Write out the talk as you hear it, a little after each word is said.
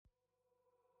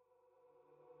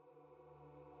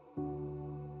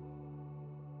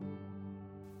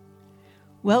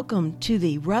Welcome to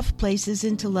the Rough Places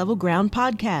into Level Ground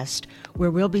podcast,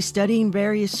 where we'll be studying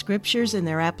various scriptures and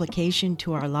their application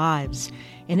to our lives.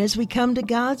 And as we come to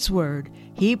God's Word,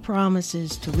 He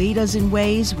promises to lead us in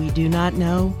ways we do not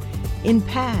know, in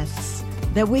paths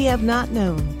that we have not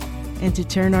known, and to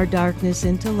turn our darkness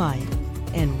into light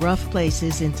and rough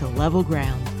places into level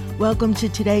ground. Welcome to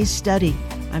today's study.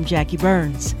 I'm Jackie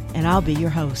Burns, and I'll be your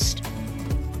host.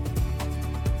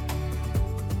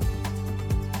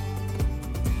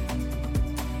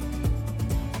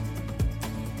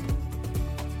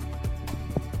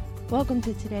 Welcome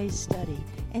to today's study,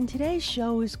 and today's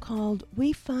show is called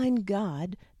We Find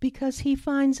God Because He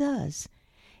Finds Us.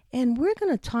 And we're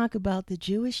going to talk about the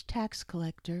Jewish tax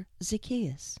collector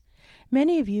Zacchaeus.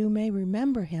 Many of you may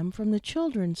remember him from the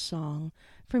children's song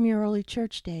from your early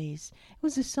church days. It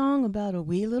was a song about a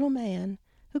wee little man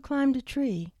who climbed a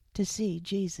tree to see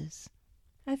Jesus.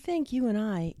 I think you and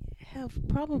I have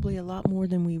probably a lot more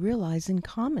than we realize in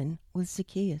common with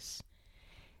Zacchaeus,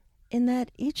 in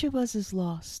that each of us is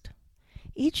lost.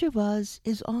 Each of us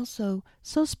is also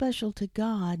so special to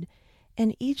God,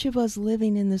 and each of us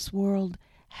living in this world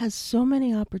has so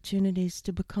many opportunities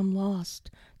to become lost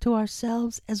to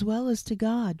ourselves as well as to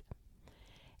God.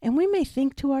 And we may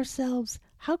think to ourselves,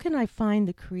 how can I find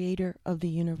the creator of the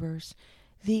universe,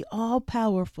 the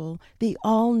all-powerful, the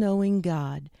all-knowing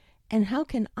God, and how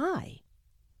can I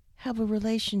have a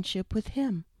relationship with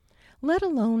Him, let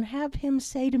alone have Him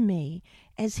say to me,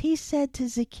 as He said to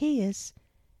Zacchaeus,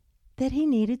 that he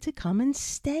needed to come and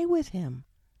stay with him.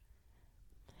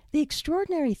 The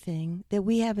extraordinary thing that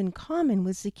we have in common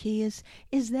with Zacchaeus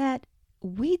is that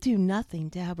we do nothing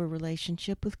to have a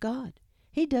relationship with God.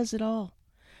 He does it all,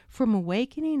 from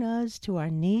awakening us to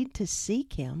our need to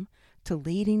seek Him, to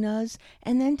leading us,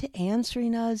 and then to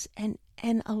answering us and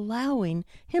allowing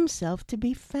Himself to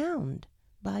be found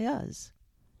by us.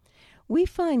 We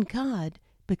find God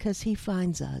because He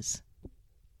finds us.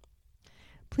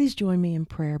 Please join me in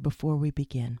prayer before we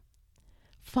begin.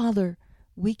 Father,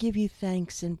 we give You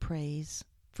thanks and praise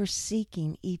for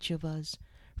seeking each of us,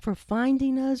 for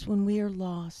finding us when we are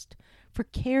lost, for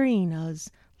carrying us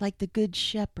like the good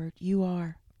shepherd You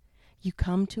are. You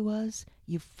come to us,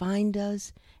 You find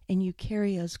us, and You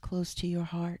carry us close to Your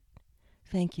heart.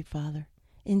 Thank You, Father.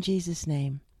 In Jesus'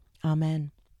 name,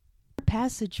 amen. Our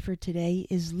passage for today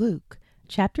is Luke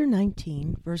chapter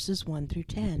 19, verses 1 through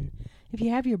 10. If you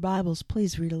have your Bibles,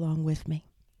 please read along with me.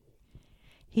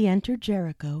 He entered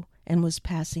Jericho and was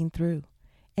passing through,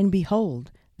 and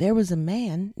behold, there was a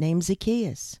man named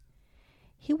Zacchaeus.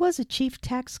 He was a chief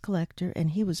tax collector,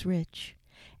 and he was rich,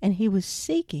 and he was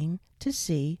seeking to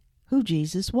see who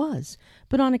Jesus was,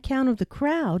 but on account of the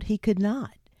crowd he could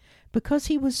not, because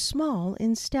he was small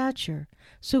in stature.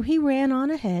 So he ran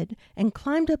on ahead and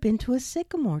climbed up into a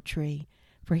sycamore tree,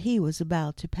 for he was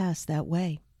about to pass that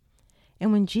way.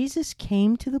 And when Jesus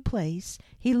came to the place,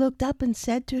 he looked up and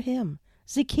said to him,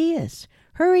 Zacchaeus,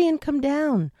 hurry and come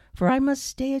down, for I must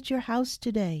stay at your house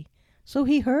today. So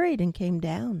he hurried and came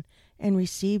down and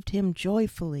received him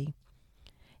joyfully.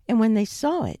 And when they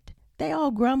saw it, they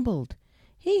all grumbled,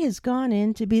 He has gone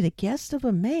in to be the guest of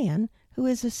a man who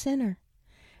is a sinner.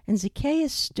 And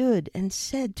Zacchaeus stood and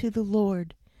said to the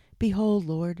Lord, Behold,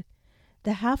 Lord,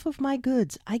 the half of my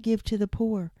goods I give to the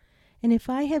poor, and if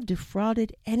I have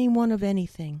defrauded anyone of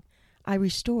anything, I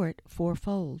restore it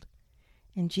fourfold.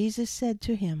 And Jesus said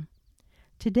to him,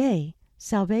 Today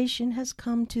salvation has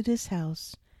come to this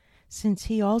house, since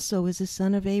he also is a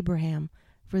son of Abraham,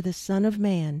 for the Son of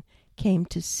Man came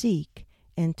to seek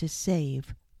and to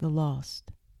save the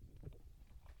lost.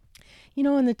 You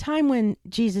know, in the time when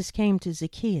Jesus came to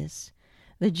Zacchaeus,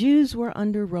 the Jews were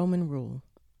under Roman rule,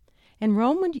 and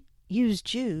Rome would use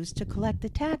Jews to collect the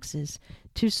taxes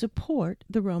to support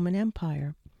the Roman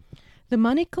Empire. The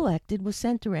money collected was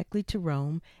sent directly to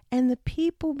Rome, and the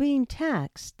people being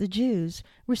taxed, the Jews,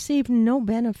 received no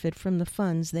benefit from the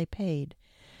funds they paid.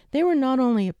 They were not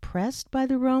only oppressed by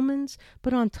the Romans,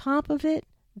 but on top of it,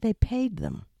 they paid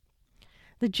them.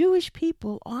 The Jewish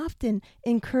people often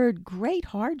incurred great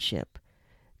hardship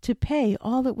to pay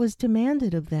all that was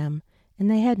demanded of them,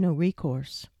 and they had no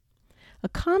recourse. A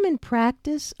common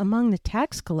practice among the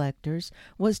tax collectors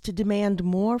was to demand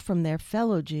more from their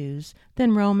fellow Jews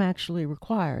than Rome actually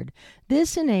required.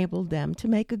 This enabled them to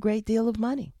make a great deal of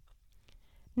money.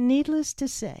 Needless to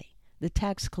say, the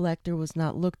tax collector was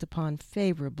not looked upon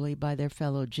favorably by their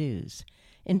fellow Jews.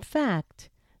 In fact,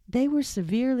 they were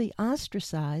severely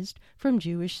ostracized from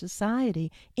Jewish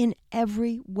society in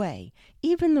every way.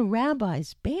 Even the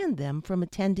rabbis banned them from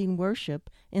attending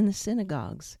worship in the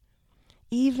synagogues.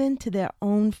 Even to their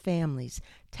own families,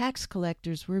 tax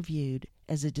collectors were viewed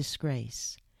as a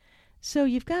disgrace. So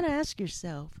you've got to ask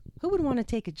yourself, who would want to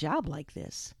take a job like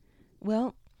this?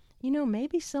 Well,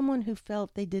 maybe someone who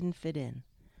felt they didn't fit in.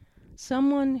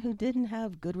 Someone who didn't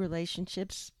have good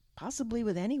relationships, possibly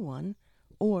with anyone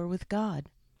or with God.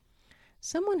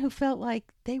 Someone who felt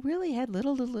like they really had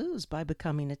little to lose by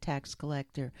becoming a tax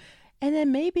collector. And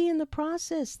then maybe in the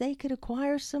process they could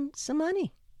acquire some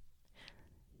money.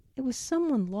 It was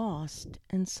someone lost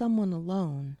and someone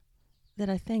alone that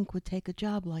I think would take a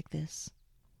job like this.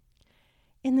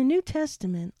 In the New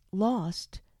Testament,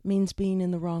 lost means being in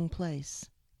the wrong place.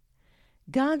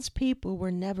 God's people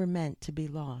were never meant to be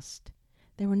lost.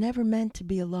 They were never meant to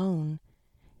be alone,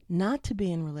 not to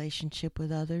be in relationship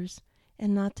with others,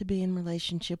 and not to be in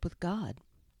relationship with God.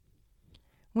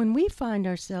 When we find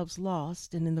ourselves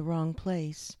lost and in the wrong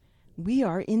place, we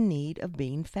are in need of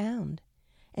being found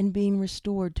and being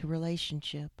restored to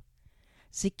relationship.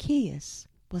 Zacchaeus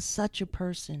was such a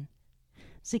person.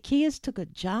 Zacchaeus took a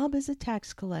job as a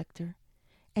tax collector,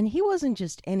 and he wasn't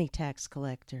just any tax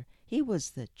collector. He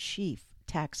was the chief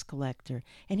tax collector,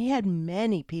 and he had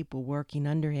many people working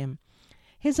under him.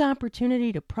 His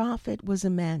opportunity to profit was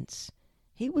immense.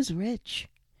 He was rich.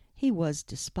 He was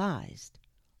despised,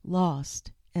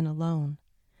 lost, and alone.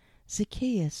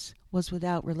 Zacchaeus was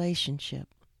without relationship.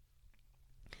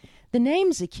 The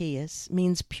name Zacchaeus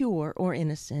means pure or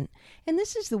innocent, and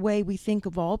this is the way we think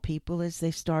of all people as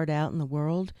they start out in the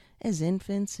world, as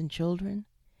infants and children.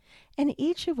 And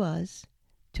each of us,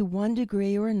 to one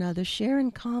degree or another, share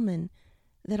in common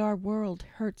that our world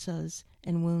hurts us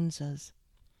and wounds us.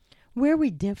 Where we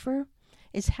differ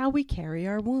is how we carry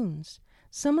our wounds.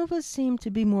 Some of us seem to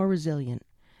be more resilient.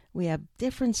 We have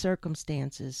different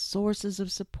circumstances, sources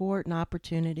of support and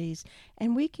opportunities,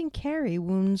 and we can carry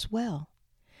wounds well.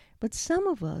 But some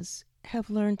of us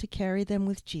have learned to carry them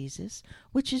with Jesus,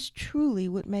 which is truly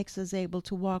what makes us able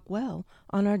to walk well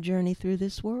on our journey through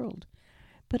this world.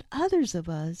 But others of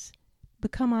us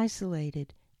become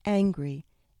isolated, angry,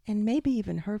 and maybe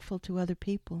even hurtful to other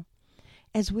people,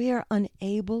 as we are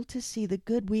unable to see the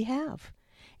good we have,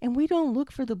 and we don't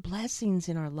look for the blessings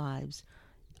in our lives,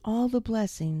 all the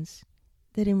blessings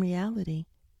that in reality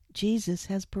Jesus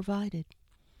has provided.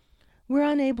 We're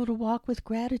unable to walk with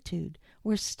gratitude.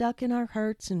 We're stuck in our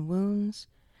hurts and wounds.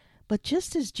 But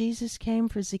just as Jesus came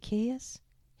for Zacchaeus,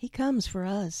 he comes for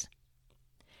us.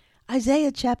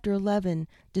 Isaiah chapter 11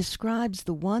 describes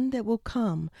the one that will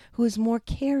come who is more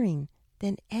caring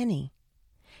than any.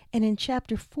 And in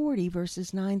chapter 40,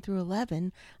 verses 9 through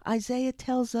 11, Isaiah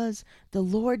tells us the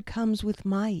Lord comes with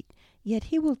might, yet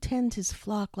he will tend his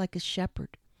flock like a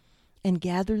shepherd, and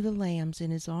gather the lambs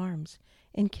in his arms,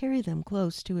 and carry them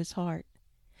close to his heart.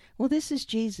 Well, this is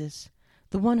Jesus,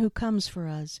 the one who comes for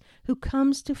us, who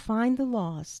comes to find the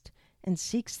lost and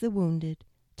seeks the wounded,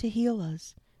 to heal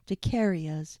us, to carry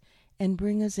us, and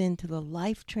bring us into the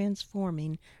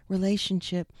life-transforming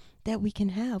relationship that we can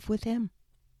have with him.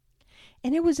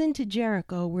 And it was into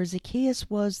Jericho, where Zacchaeus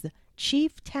was the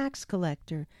chief tax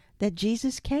collector, that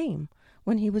Jesus came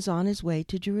when he was on his way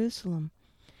to Jerusalem.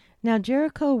 Now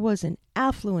Jericho was an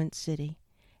affluent city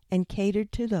and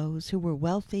catered to those who were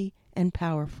wealthy and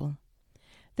powerful.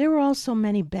 There were also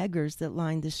many beggars that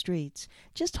lined the streets,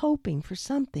 just hoping for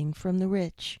something from the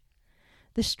rich.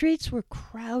 The streets were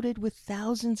crowded with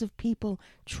thousands of people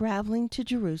traveling to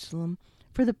Jerusalem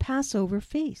for the Passover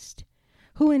feast,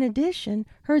 who in addition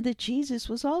heard that Jesus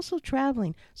was also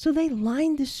traveling, so they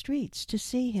lined the streets to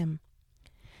see him.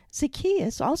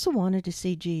 Zacchaeus also wanted to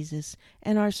see Jesus,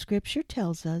 and our scripture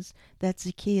tells us that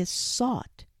Zacchaeus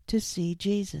sought to see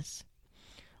Jesus.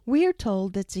 We are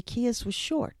told that Zacchaeus was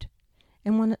short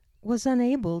and was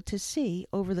unable to see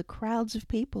over the crowds of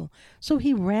people, so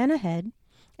he ran ahead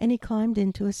and he climbed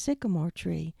into a sycamore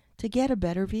tree to get a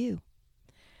better view.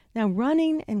 Now,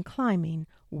 running and climbing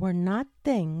were not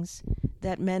things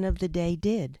that men of the day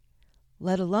did,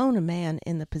 let alone a man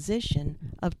in the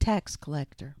position of tax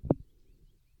collector.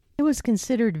 It was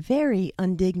considered very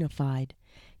undignified.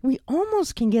 We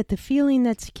almost can get the feeling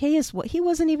that Zacchaeus, he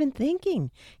wasn't even thinking.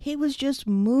 He was just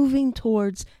moving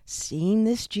towards seeing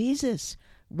this Jesus,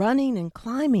 running and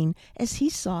climbing as he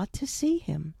sought to see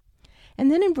him.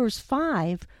 And then in verse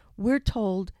 5, we're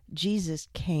told Jesus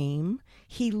came,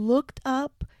 he looked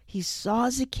up, he saw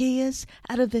Zacchaeus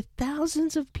out of the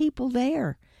thousands of people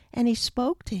there, and he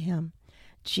spoke to him.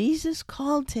 Jesus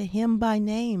called to him by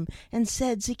name and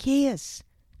said, "Zacchaeus,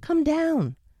 come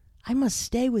down. I must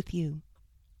stay with you."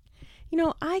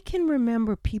 I can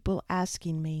remember people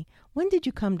asking me, "When did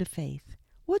you come to faith?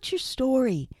 What's your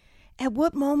story? At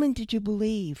what moment did you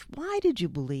believe? Why did you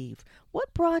believe?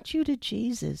 What brought you to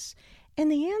Jesus?"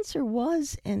 And the answer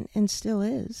was, and still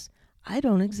is, I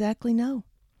don't exactly know.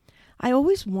 I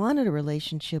always wanted a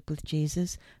relationship with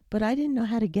Jesus, but I didn't know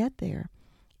how to get there.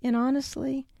 And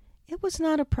honestly, it was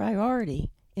not a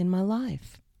priority in my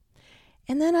life.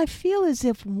 And then I feel as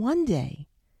if one day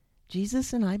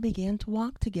Jesus and I began to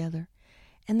walk together,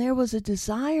 and there was a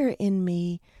desire in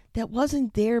me that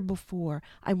wasn't there before.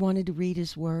 I wanted to read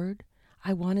his word.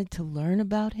 I wanted to learn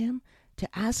about him, to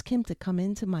ask him to come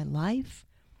into my life,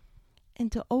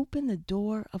 and to open the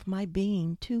door of my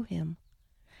being to him.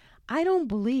 I don't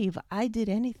believe I did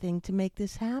anything to make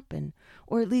this happen,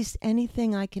 or at least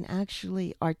anything I can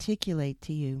actually articulate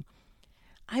to you.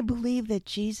 I believe that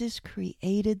Jesus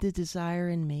created the desire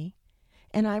in me,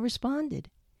 and I responded.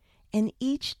 And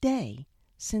each day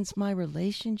since my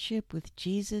relationship with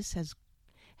Jesus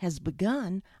has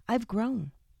begun, I've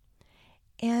grown.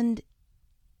 And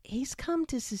he's come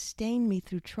to sustain me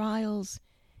through trials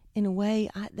in a way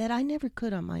that I never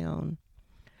could on my own.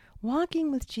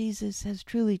 Walking with Jesus has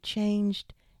truly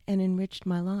changed and enriched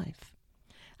my life.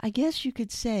 I guess you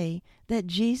could say that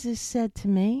Jesus said to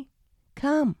me,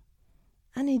 "Come,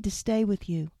 I need to stay with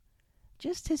you,"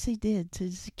 just as he did to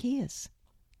Zacchaeus.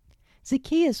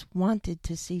 Zacchaeus wanted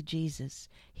to see Jesus.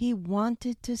 He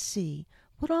wanted to see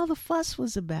what all the fuss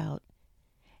was about.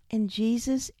 And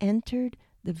Jesus entered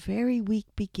the very weak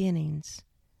beginnings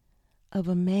of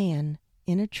a man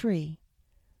in a tree,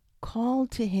 called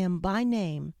to him by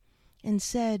name, and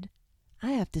said,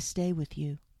 "I have to stay with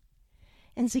you."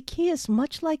 And Zacchaeus,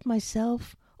 much like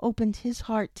myself, opened his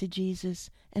heart to Jesus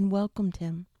and welcomed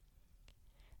him.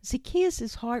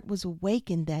 Zacchaeus' heart was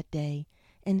awakened that day,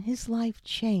 and his life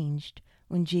changed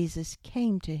when Jesus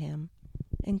came to him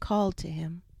and called to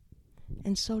him.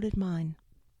 And so did mine.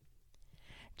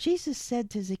 Jesus said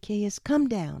to Zacchaeus, "Come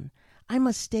down. I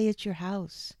must stay at your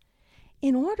house."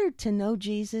 In order to know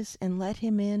Jesus and let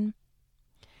him in,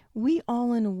 we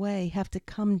all in a way have to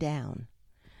come down.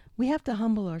 We have to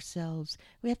humble ourselves.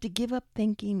 We have to give up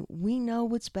thinking we know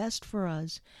what's best for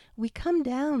us. We come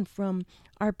down from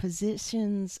our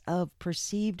positions of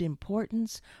perceived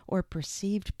importance or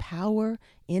perceived power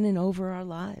in and over our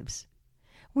lives.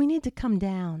 We need to come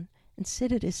down and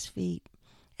sit at his feet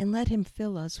and let him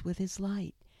fill us with his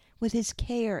light, with his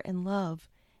care and love,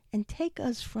 and take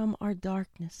us from our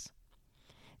darkness.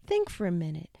 Think for a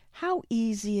minute how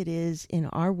easy it is in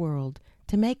our world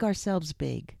to make ourselves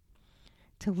big,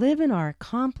 to live in our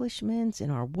accomplishments, in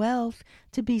our wealth,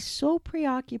 to be so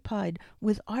preoccupied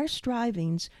with our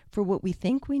strivings for what we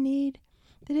think we need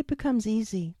that it becomes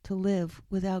easy to live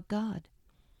without God,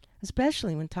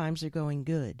 especially when times are going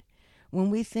good, when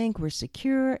we think we're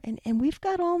secure and we've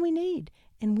got all we need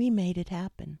and we made it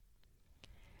happen.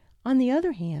 On the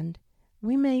other hand,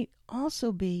 we may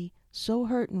also be so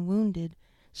hurt and wounded,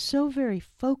 so very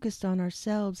focused on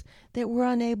ourselves that we're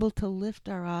unable to lift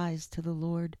our eyes to the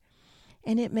Lord.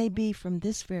 And it may be from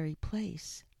this very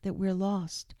place that we're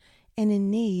lost and in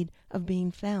need of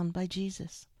being found by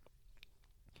Jesus.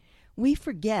 We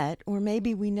forget, or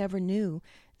maybe we never knew,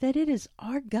 that it is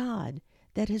our God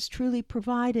that has truly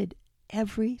provided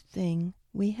everything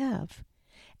we have.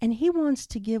 And he wants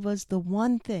to give us the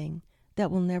one thing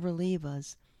that will never leave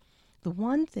us, the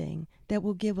one thing that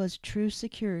will give us true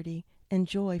security and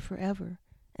joy forever,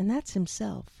 and that's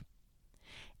himself.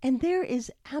 And there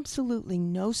is absolutely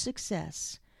no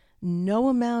success, no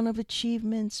amount of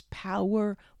achievements,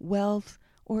 power, wealth,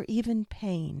 or even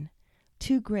pain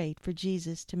too great for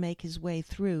Jesus to make his way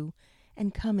through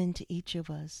and come into each of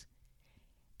us.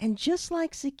 And just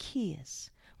like Zacchaeus,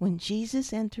 when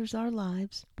Jesus enters our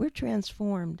lives, we're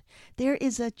transformed. There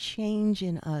is a change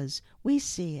in us. We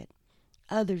see it.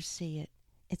 Others see it.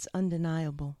 It's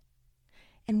undeniable.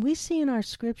 And we see in our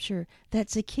scripture that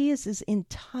Zacchaeus'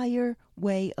 entire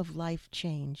way of life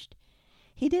changed.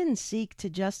 He didn't seek to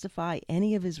justify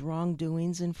any of his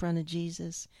wrongdoings in front of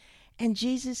Jesus. And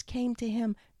Jesus came to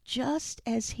him just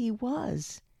as he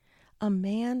was, a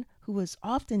man who was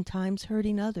oftentimes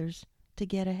hurting others to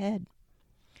get ahead.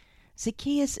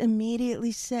 Zacchaeus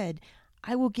immediately said,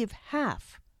 "I will give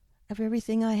half of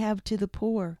everything I have to the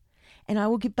poor, and I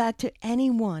will give back to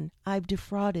anyone I've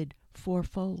defrauded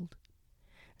fourfold."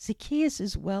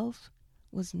 Zacchaeus' wealth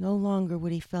was no longer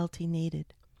what he felt he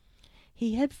needed.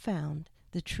 He had found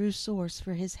the true source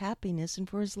for his happiness and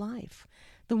for his life,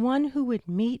 the one who would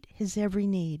meet his every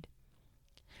need.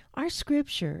 Our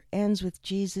scripture ends with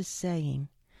Jesus saying,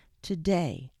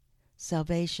 "Today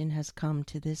salvation has come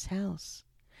to this house,"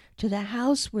 to the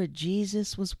house where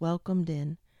Jesus was welcomed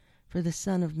in, for the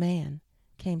Son of Man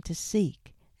came to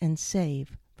seek and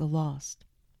save the lost.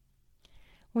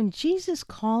 When Jesus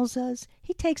calls us,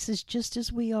 he takes us just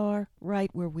as we are, right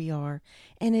where we are.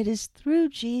 And it is through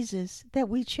Jesus that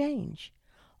we change.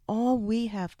 All we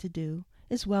have to do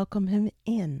is welcome him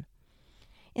in.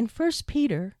 In 1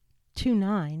 Peter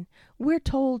 2:9, we're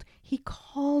told he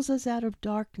calls us out of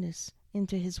darkness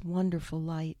into his wonderful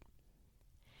light.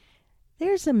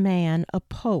 There's a man, a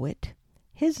poet.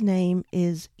 His name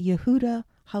is Yehuda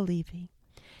Halevi.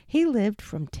 He lived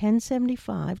from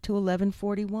 1075 to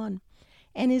 1141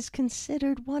 and is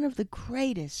considered one of the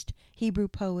greatest Hebrew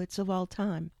poets of all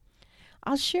time.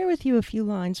 I'll share with you a few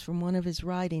lines from one of his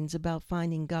writings about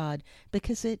finding God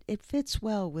because it fits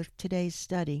well with today's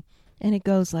study, and it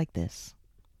goes like this.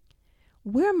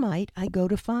 Where might I go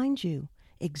to find you,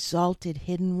 exalted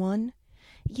hidden one?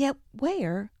 Yet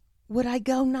where would I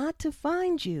go not to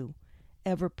find you,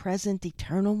 ever-present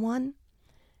eternal one?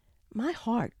 My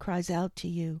heart cries out to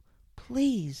you,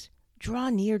 please draw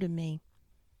near to me.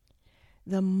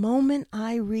 The moment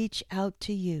I reach out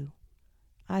to you,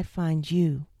 I find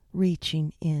you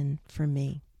reaching in for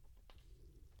me.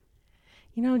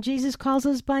 You know, Jesus calls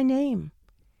us by name.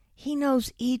 He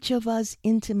knows each of us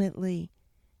intimately.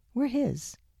 We're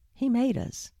his. He made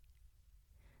us.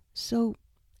 So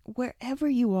wherever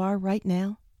you are right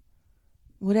now,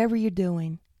 whatever you're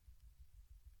doing,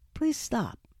 please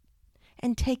stop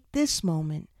and take this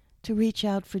moment to reach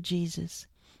out for Jesus,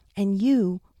 and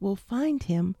you will find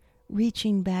him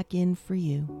reaching back in for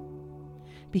you,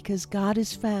 because God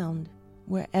is found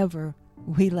wherever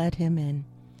we let him in.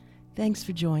 Thanks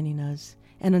for joining us,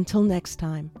 and until next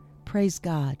time, praise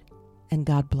God and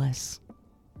God bless.